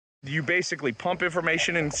You basically pump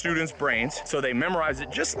information in students' brains so they memorize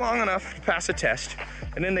it just long enough to pass a test,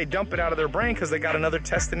 and then they dump it out of their brain because they got another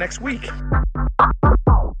test the next week.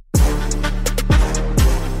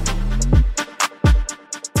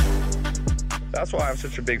 That's why I'm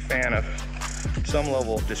such a big fan of some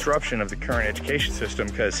level of disruption of the current education system,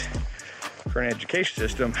 because the current education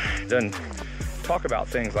system doesn't talk about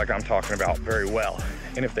things like I'm talking about very well.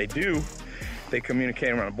 And if they do, they communicate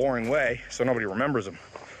them in a boring way so nobody remembers them.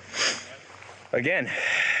 Again,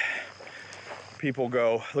 people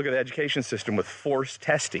go, look at the education system with forced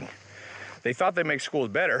testing. They thought they'd make schools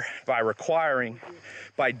better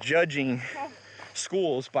by judging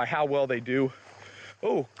schools by how well they do.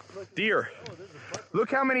 Oh, deer. Look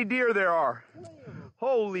how many deer there are.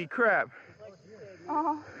 Holy crap.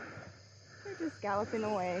 Oh, they're just galloping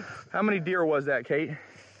away. How many deer was that, Kate?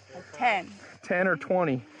 10. 10 or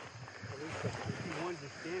 20?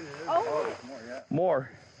 Oh. More.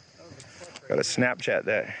 Gotta Snapchat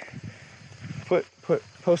that.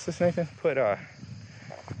 Post this, Nathan. Put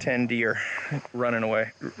 10 deer running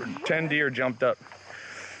away. 10 deer jumped up.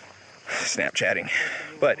 Snapchatting.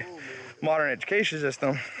 But modern education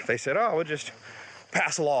system, they said, oh, we'll just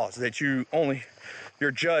pass laws that you're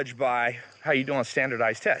judged by how you do on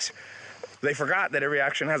standardized tests. They forgot that every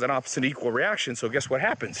action has an opposite equal reaction, so guess what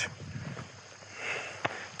happens?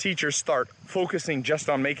 Teachers start focusing just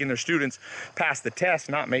on making their students pass the test,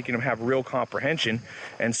 not making them have real comprehension.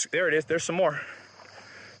 And there it is, there's some more.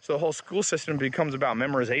 So the whole school system becomes about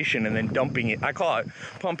memorization and then dumping it. I call it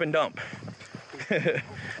pump and dump.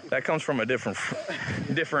 That comes from a different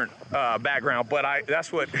background, but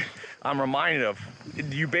that's what I'm reminded of.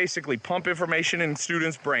 You basically pump information in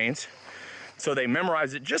students' brains so they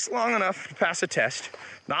memorize it just long enough to pass a test,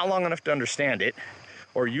 not long enough to understand it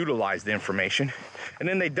or utilize the information, and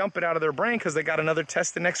then they dump it out of their brain because they got another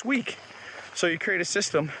test the next week. So you create a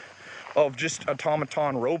system of just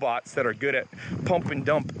automaton robots that are good at pump and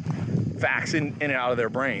dump facts in and out of their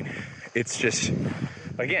brain. It's just,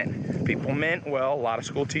 again, people meant well, a lot of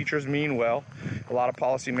school teachers mean well, a lot of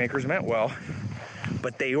policymakers meant well,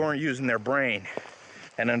 but they weren't using their brain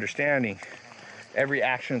and understanding every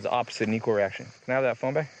action is opposite and equal reaction. Can I have that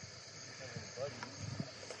phone back?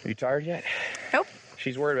 Are you tired yet? Nope.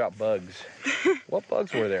 She's worried about bugs. What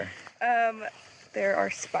bugs were there? There are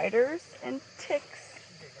spiders and ticks.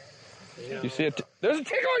 You see there's a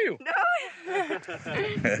tick on you!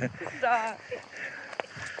 No! Stop.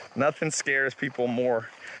 Nothing scares people more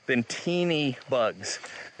than teeny bugs.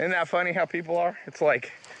 Isn't that funny how people are? It's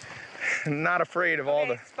like, not afraid of all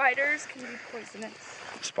the... Spiders can be poisonous.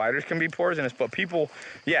 Spiders can be poisonous, but people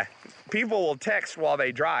will text while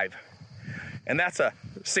they drive. And that's a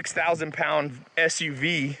 6,000-pound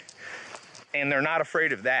SUV, and they're not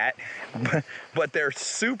afraid of that. But they're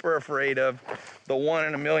super afraid of the 1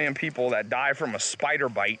 in a million people that die from a spider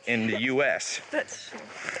bite in the U.S. That's true.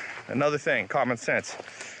 Another thing, common sense.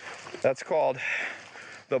 That's called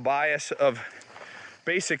the bias of,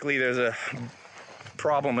 basically there's a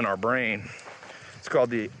problem in our brain. It's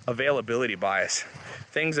called the availability bias.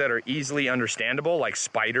 Things that are easily understandable, like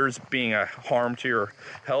spiders being a harm to your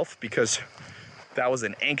health, because that was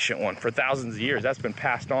an ancient one for thousands of years. That's been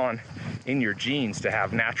passed on in your genes to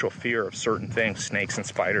have natural fear of certain things, snakes and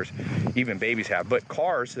spiders, even babies have. But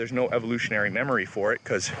cars, there's no evolutionary memory for it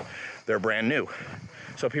because they're brand new.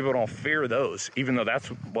 So people don't fear those, even though that's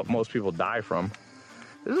what most people die from.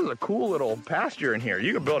 This is a cool little pasture in here.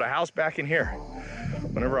 You could build a house back in here.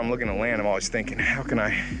 Whenever I'm looking at land, I'm always thinking, how can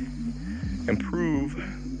I improve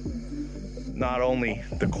not only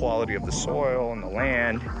the quality of the soil and the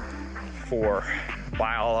land for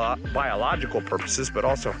biological purposes, but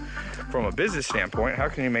also from a business standpoint, how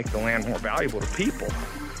can you make the land more valuable to people,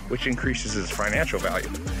 which increases its financial value?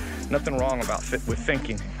 Nothing wrong with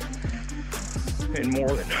thinking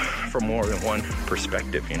from more than one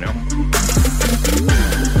perspective, you know?